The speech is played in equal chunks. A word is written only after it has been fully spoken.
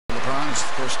his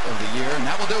first of the year, and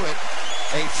that will do it.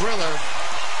 A thriller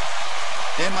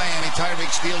in Miami.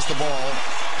 Tyreek steals the ball.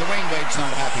 Dwayne Wade's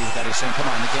not happy with that. He's saying, come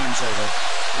on, the game's over.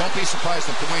 Don't be surprised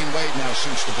if Dwayne Wade now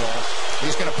shoots the ball.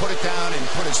 He's going to put it down and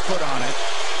put his foot on it.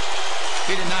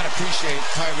 He did not appreciate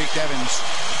Tyreek Evans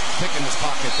picking his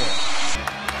pocket there.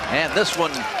 And this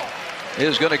one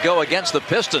is going to go against the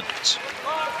Pistons.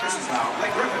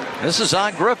 This is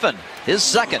on Griffin, his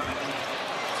second.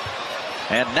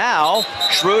 And now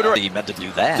Schroeder, he meant to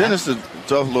do that. Dennis is a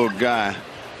tough little guy,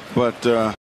 but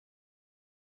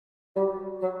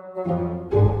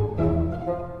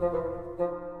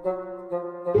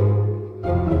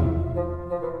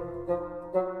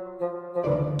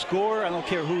score, I don't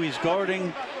care who he's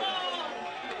guarding.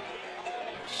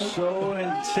 So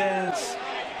intense.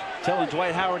 Telling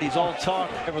Dwight Howard he's all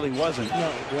talk. It really wasn't.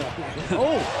 No, yeah.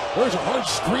 Oh, there's a hard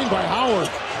screen by Howard.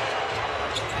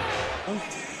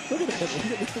 Look at that.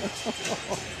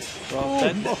 Well,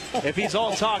 if he's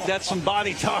all talk, that's some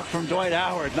body talk from Dwight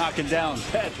Howard knocking down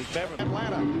Patrick Beverly.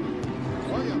 Atlanta.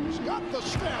 Williams got the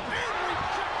step and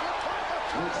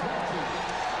rejected.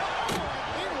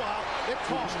 Meanwhile, it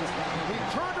cost him. He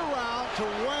turned around to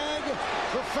wag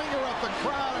the finger at the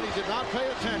crowd, and he did not pay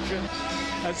attention.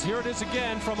 As here it is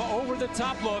again from an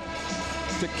over-the-top look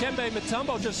to Kembe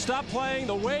Mutombo. Just stop playing,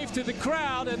 the wave to the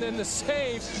crowd, and then the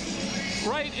save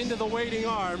right into the waiting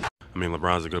arm. I mean,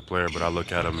 LeBron's a good player, but I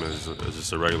look at him as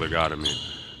just a regular guy to me.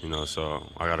 You know, so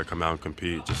I got to come out and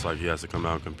compete just like he has to come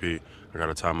out and compete. I got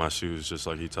to tie my shoes just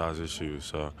like he ties his shoes.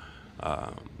 So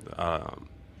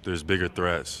there's bigger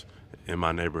threats in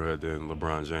my neighborhood than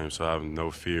LeBron James, so I have no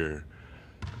fear.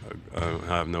 I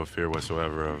have no fear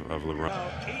whatsoever of LeBron. Now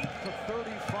 8 for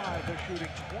 35, they're shooting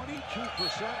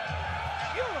 22%.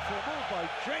 Beautiful move by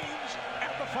James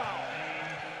at the foul.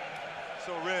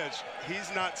 So, Reg,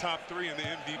 he's not top 3 in the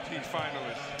MVP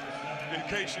finalists. In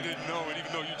case you didn't know, and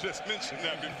even though you just mentioned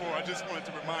that before, I just wanted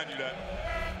to remind you that.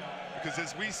 Because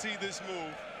as we see this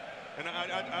move, and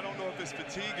I don't know if it's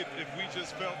fatigue, if we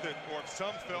just felt that, or if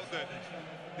some felt that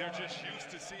they're just used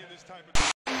to seeing this type of.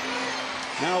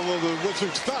 Now will the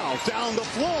Wizards foul down the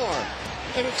floor,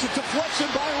 and it's a deflection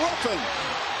by Ruffin.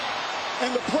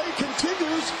 And the play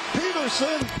continues.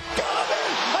 Peterson got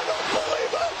it! I don't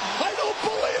believe it! I don't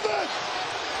believe it!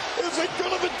 Is it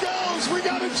good if it goes? We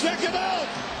got to check it out.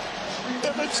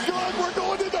 If it's good, we're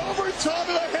going into overtime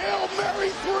and a Hail Mary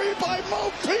 3 by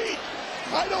Mo Pete.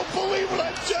 I don't believe what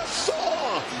I just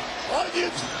saw.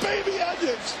 Onions, baby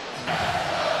onions.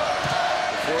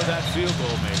 Before that field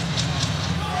goal, maybe.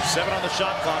 7 on the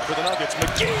shot clock for the Nuggets.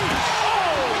 McGee! Oh!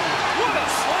 What a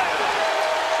slam!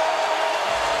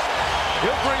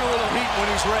 He'll bring a little heat when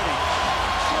he's ready.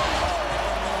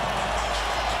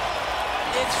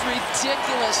 It's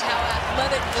ridiculous how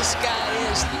athletic this guy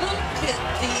is. Look at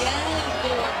the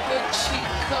angle at which he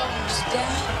comes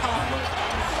down.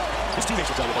 His teammates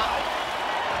will tell you that.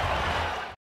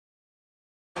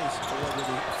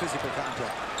 Physical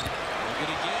contact. Look at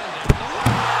it again.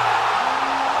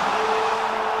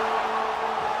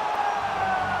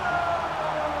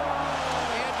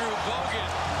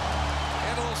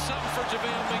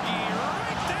 JaVale McGee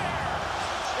right there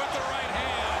with the right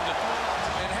hand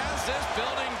and has this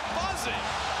building buzzing.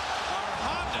 Our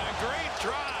Honda great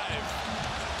drive.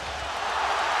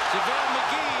 JaVale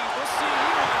McGee, we'll see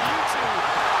you on YouTube.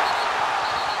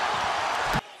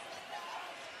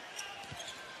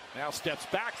 Now steps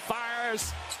back,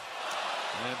 fires,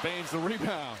 and Baines the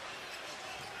rebound.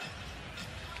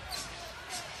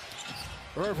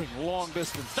 Irving, long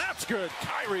distance. That's good.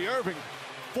 Kyrie Irving.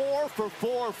 4 for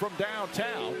 4 from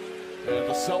downtown, and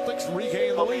the Celtics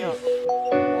regain the lead.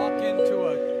 Walk into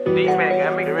a